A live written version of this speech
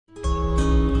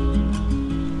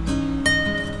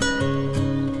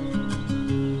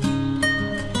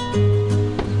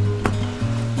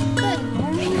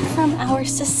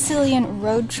Sicilian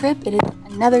road trip. It is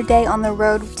another day on the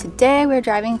road. Today we're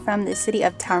driving from the city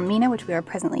of Taormina, which we are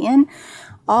presently in,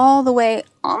 all the way,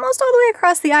 almost all the way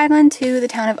across the island to the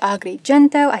town of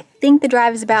Agrigento. I think the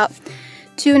drive is about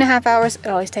 2.5 hours. It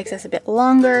always takes us a bit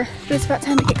longer, but it's about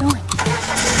time to get going.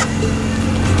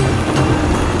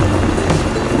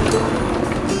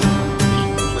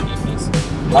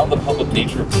 How the public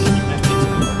nature of the United States.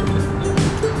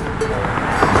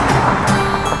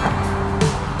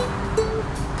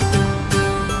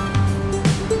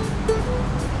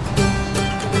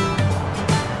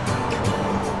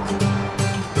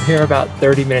 We're here about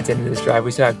 30 minutes into this drive.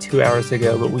 We still have 2 hours to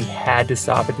go, but we had to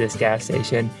stop at this gas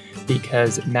station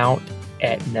because Mount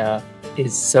Etna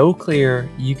is so clear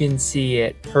you can see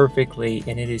it perfectly,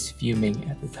 and it is fuming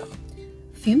at the top.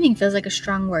 Fuming feels like a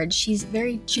strong word. She's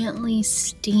very gently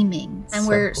steaming. And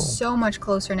we're so much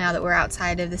closer now that we're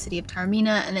outside of the city of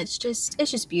Taormina, and it's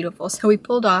just beautiful. So we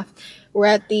pulled off. We're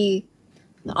at the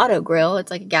Auto Grill. It's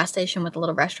like a gas station with a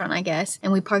little restaurant, I guess.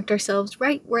 And we parked ourselves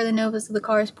right where the nose of the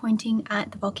car is pointing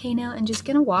at the volcano and just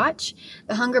gonna watch.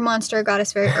 The hunger monster got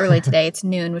us very early today. It's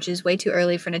noon, which is way too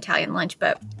early for an Italian lunch,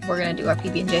 but we're gonna do our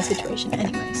PB&J situation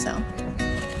anyway, so.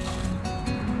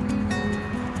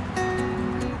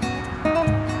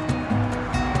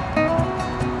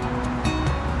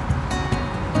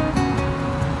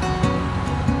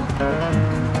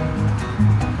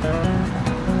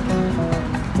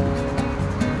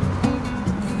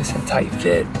 Tight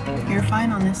fit. You're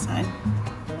fine on this side.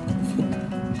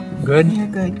 Good? You're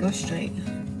good. Go straight.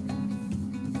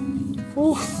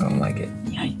 Ooh, I don't like it.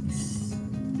 Yikes.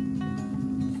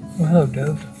 Well, hello,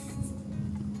 Dove.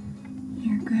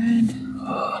 You're good.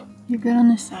 You're good on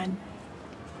this side.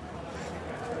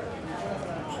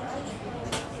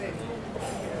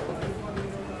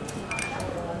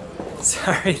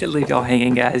 Sorry to leave y'all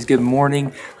hanging, guys. Good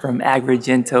morning from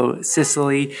Agrigento,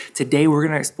 Sicily. Today we're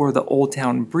gonna explore the old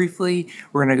town briefly.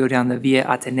 We're gonna go down the Via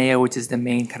Etna, which is the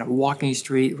main kind of walking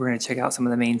street. We're gonna check out some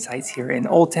of the main sites here in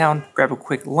Old Town, grab a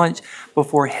quick lunch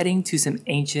before heading to some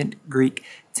ancient Greek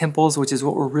temples, which is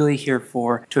what we're really here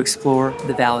for, to explore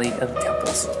the Valley of the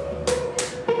Temples.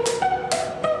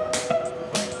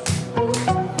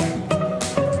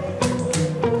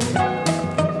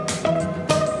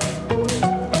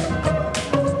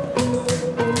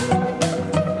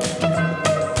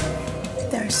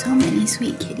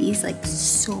 Sweet kitties, like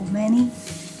so many,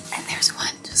 and there's one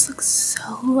just looks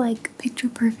so like picture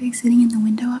perfect sitting in the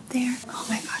window up there. Oh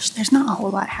my gosh, there's not a whole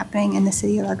lot happening in the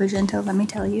city of Agrigento, let me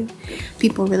tell you.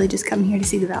 People really just come here to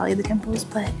see the Valley of the Temples,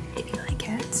 but if you like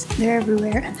cats, they're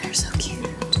everywhere and they're so cute.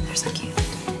 They're so cute.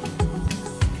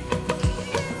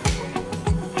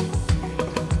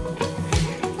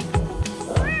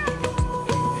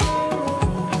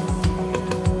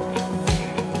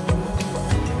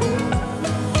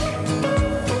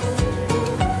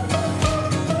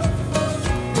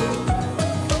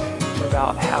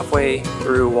 About halfway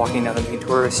through walking down the main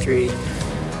tourist street.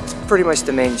 It's pretty much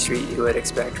the main street you would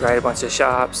expect, right? A bunch of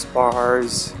shops,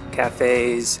 bars,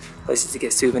 cafes, places to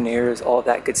get souvenirs, all of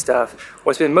that good stuff.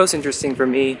 What's been most interesting for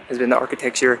me has been the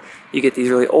architecture. You get these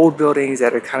really old buildings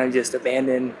that are kind of just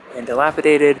abandoned and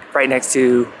dilapidated right next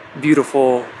to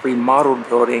beautiful remodeled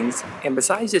buildings. And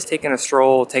besides just taking a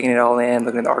stroll, taking it all in,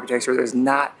 looking at the architecture, there's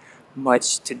not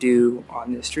much to do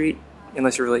on this street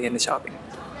unless you're really into shopping.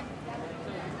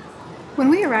 When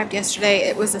we arrived yesterday,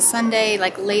 it was a Sunday,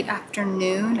 like late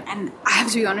afternoon, and I have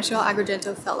to be honest, y'all,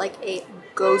 Agrigento felt like a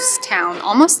ghost town,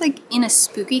 almost like in a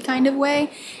spooky kind of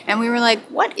way. And we were like,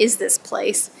 what is this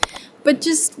place? But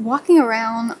just walking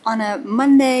around on a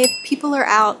Monday, people are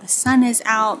out, the sun is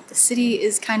out, the city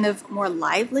is kind of more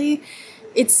lively.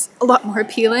 It's a lot more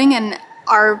appealing, and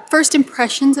our first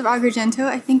impressions of Agrigento,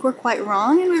 I think, were quite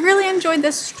wrong, and we really enjoyed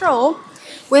this stroll.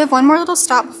 We have one more little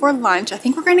stop before lunch. I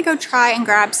think we're going to go try and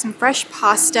grab some fresh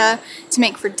pasta to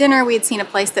make for dinner. We had seen a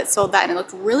place that sold that and it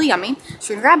looked really yummy.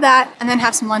 So we're going to grab that and then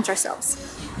have some lunch ourselves.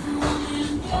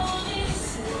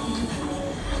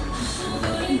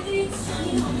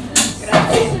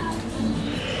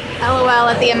 LOL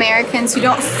at the Americans who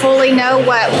don't fully know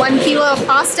what 1 kilo of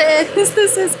pasta is.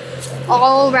 This is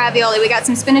all ravioli. We got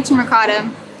some spinach and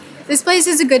ricotta. This place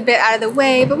is a good bit out of the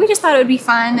way, but we just thought it would be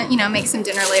fun, you know, make some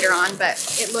dinner later on.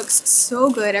 But it looks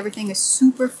so good. Everything is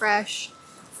super fresh,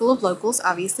 full of locals,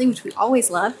 obviously, which we always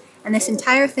love. And this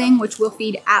entire thing, which will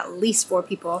feed at least 4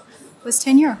 people, was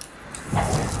 10 euro.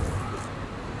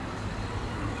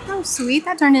 Oh, sweet.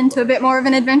 That turned into a bit more of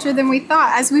an adventure than we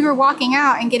thought. As we were walking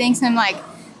out and getting some, like,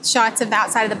 shots of the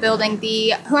outside of the building,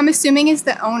 who I'm assuming is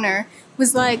the owner,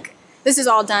 was like, this is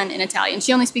all done in Italian.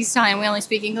 She only speaks Italian, we only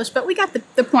speak English, but we got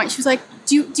the point. She was like,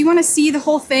 do you want to see the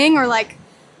whole thing, or like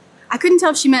I couldn't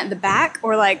tell if she meant the back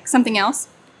or like something else.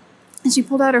 And she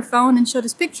pulled out her phone and showed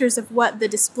us pictures of what the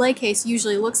display case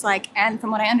usually looks like. And from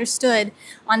what I understood,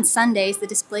 on Sundays, the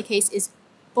display case is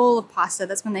full of pasta.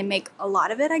 That's when they make a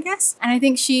lot of it, I guess. And I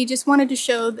think she just wanted to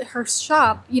show her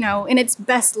shop, you know, in its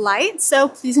best light. So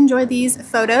please enjoy these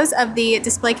photos of the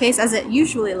display case as it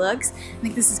usually looks. I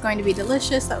think this is going to be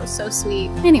delicious. That was so sweet.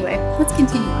 Anyway, let's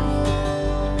continue on.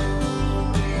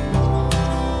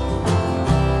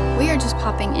 We are just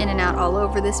popping in and out all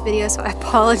over this video, so I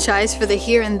apologize for the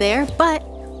here and there, but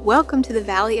welcome to the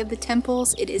Valley of the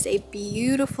Temples. It is a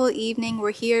beautiful evening.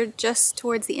 We're here just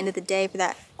towards the end of the day for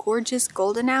that gorgeous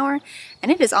golden hour,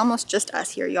 and it is almost just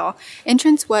us here, y'all.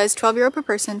 Entrance was 12 euro per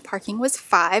person, parking was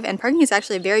 5, and parking is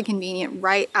actually very convenient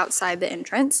right outside the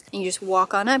entrance. And you just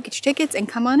walk on up, get your tickets, and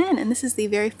come on in. And this is the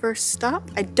very first stop.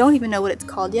 I don't even know what it's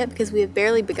called yet because we have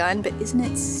barely begun, but isn't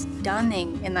it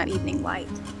stunning in that evening light?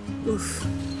 Oof.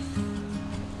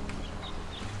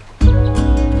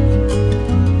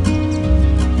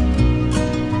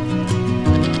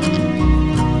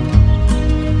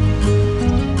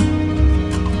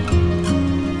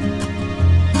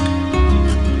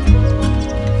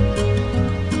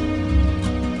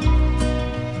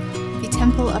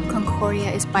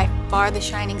 Is by far the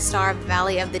shining star of the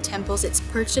Valley of the Temples. It's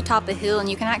perched atop a hill and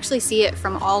you can actually see it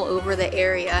from all over the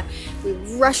area. We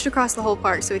rushed across the whole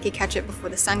park so we could catch it before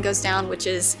the sun goes down, which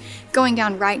is going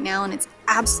down right now, and it's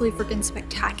absolutely freaking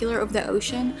spectacular over the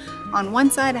ocean. On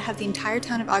one side I have the entire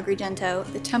town of Agrigento,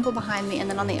 the temple behind me, and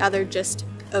then on the other just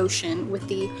ocean with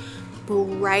the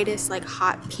brightest like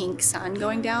hot pink sun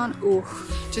going down. Ooh,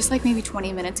 just like maybe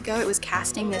 20 minutes ago it was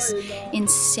casting this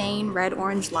insane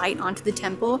red-orange light onto the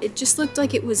temple. It just looked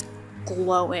like it was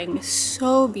glowing.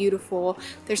 So beautiful.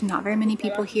 There's not very many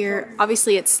people here.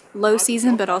 Obviously it's low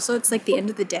season, but also it's like the end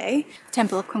of the day. The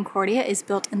Temple of Concordia is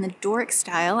built in the Doric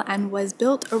style and was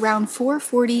built around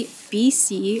 440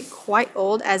 BC, quite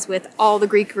old, as with all the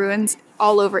Greek ruins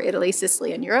all over Italy,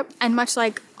 Sicily, and Europe. And much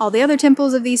like all the other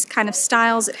temples of these kind of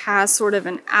styles, it has sort of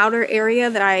an outer area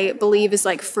that I believe is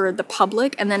like for the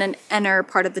public, and then an inner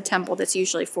part of the temple that's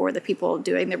usually for the people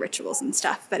doing the rituals and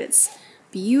stuff. But it's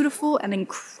beautiful and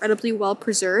incredibly well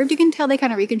preserved. You can tell they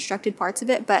kind of reconstructed parts of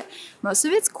it, but most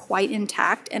of it's quite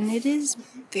intact, and it is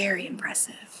very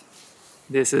impressive.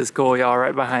 This is cool, y'all.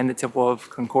 Right behind the Temple of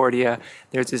Concordia,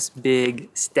 there's this big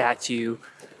statue.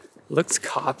 Looks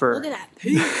copper. Look at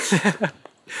that.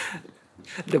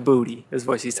 The booty is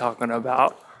what she's talking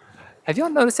about. Have y'all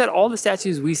noticed that all the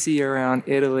statues we see around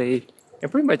Italy and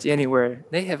pretty much anywhere,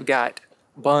 they have got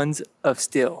buns of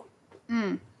steel?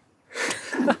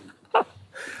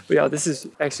 But yeah, this is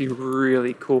actually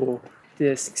really cool.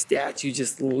 This statue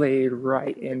just laid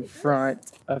right in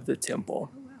front of the temple.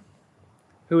 Oh, wow.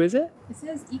 Who is it? It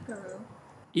says Icaro.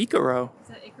 Icaro? Is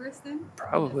that Icarus then?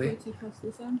 Probably. Too close to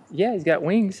the sun? Yeah, he's got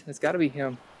wings. It's got to be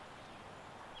him.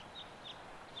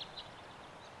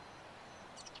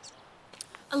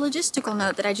 A logistical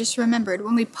note that I just remembered,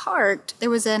 when we parked, there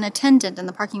was an attendant in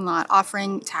the parking lot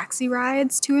offering taxi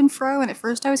rides to and fro, and at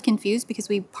first I was confused because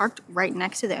we parked right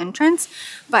next to the entrance,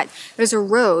 but there's a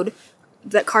road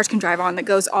that cars can drive on that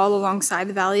goes all alongside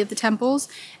the Valley of the Temples,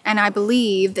 and I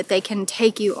believe that they can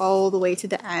take you all the way to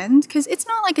the end, because it's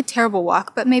not like a terrible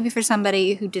walk, but maybe for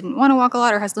somebody who didn't want to walk a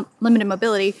lot or has limited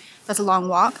mobility, that's a long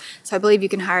walk. So I believe you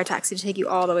can hire a taxi to take you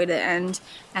all the way to the end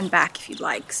and back if you'd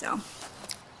like. So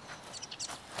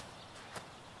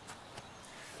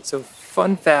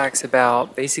fun facts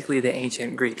about basically the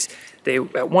ancient Greeks. They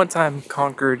at one time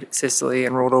conquered Sicily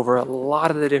and ruled over a lot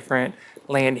of the different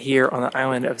land here on the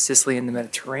island of Sicily in the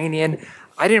Mediterranean.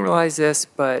 I didn't realize this,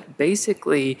 but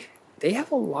basically they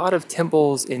have a lot of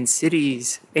temples in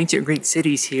cities, ancient Greek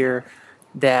cities here,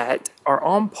 that are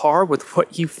on par with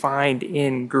what you find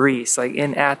in Greece, like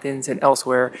in Athens and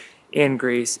elsewhere in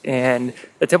Greece. And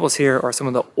the temples here are some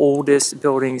of the oldest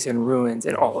buildings and ruins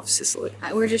in all of Sicily.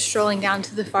 We're just strolling down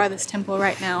to the farthest temple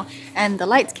right now, and the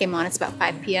lights came on. It's about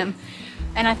 5 p.m.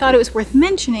 And I thought it was worth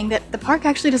mentioning that the park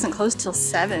actually doesn't close till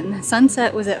 7.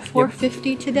 Sunset was at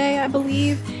 4:50 today, I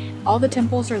believe. All the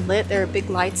temples are lit. There are big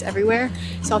lights everywhere.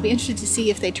 So I'll be interested to see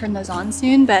if they turn those on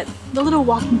soon. But the little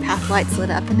walking path lights lit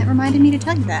up, and it reminded me to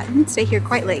tell you that. I'm gonna stay here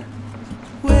quite late.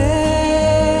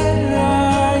 Where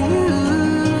are you?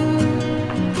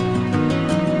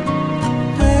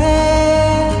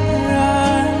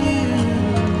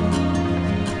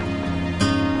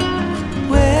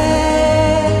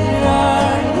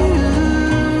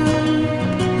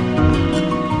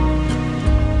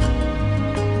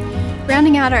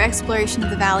 out our exploration of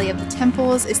the Valley of the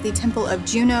Temples is the Temple of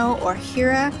Juno or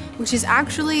Hera, which is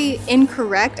actually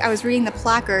incorrect. I was reading the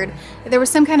placard. There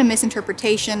was some kind of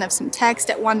misinterpretation of some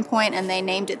text at one point and they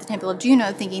named it the Temple of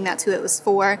Juno thinking that's who it was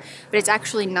for, but it's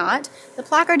actually not. The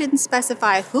placard didn't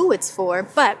specify who it's for,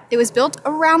 but it was built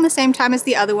around the same time as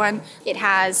the other one. It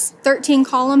has 13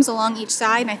 columns along each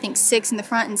side, and I think 6 in the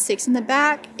front and 6 in the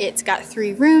back. It's got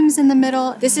 3 rooms in the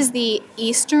middle. This is the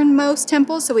easternmost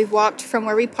temple, so we've walked from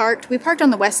where we parked. We parked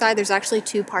on the west side. There's actually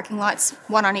 2 parking lots,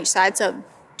 one on each side, so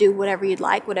do whatever you'd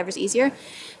like, whatever's easier.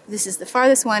 This is the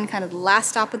farthest one, kind of the last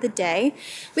stop of the day.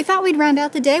 We thought we'd round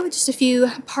out the day with just a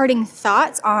few parting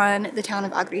thoughts on the town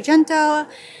of Agrigento.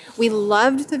 We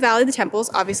loved the Valley of the Temples.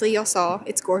 Obviously, y'all saw,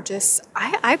 it's gorgeous.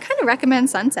 I kind of recommend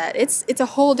sunset. It's a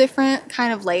whole different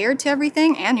kind of layer to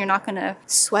everything, and you're not gonna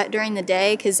sweat during the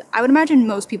day, because I would imagine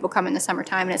most people come in the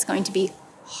summertime and it's going to be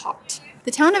hot.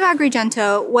 The town of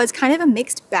Agrigento was kind of a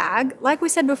mixed bag. Like we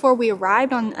said before, we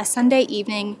arrived on a Sunday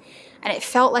evening and it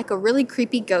felt like a really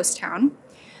creepy ghost town.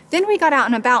 Then we got out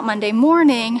and about Monday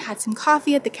morning, had some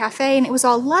coffee at the cafe, and it was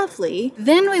all lovely.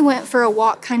 Then we went for a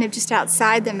walk kind of just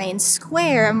outside the main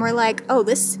square, and we're like, oh,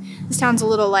 this town's a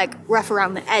little like rough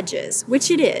around the edges,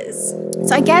 which it is.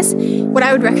 So I guess what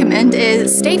I would recommend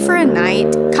is stay for a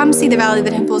night, come see the Valley of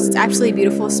the Temples. It's absolutely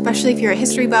beautiful, especially if you're a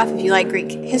history buff, if you like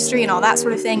Greek history and all that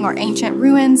sort of thing, or ancient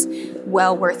ruins.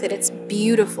 Well worth it. It's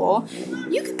beautiful.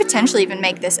 You could potentially even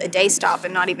make this a day stop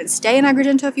and not even stay in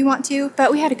Agrigento if you want to,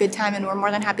 but we had a good time and we're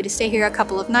more than happy to stay here a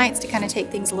couple of nights to kind of take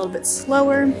things a little bit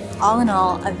slower. All in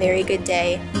all, a very good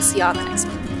day. We'll see y'all in the next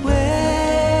one.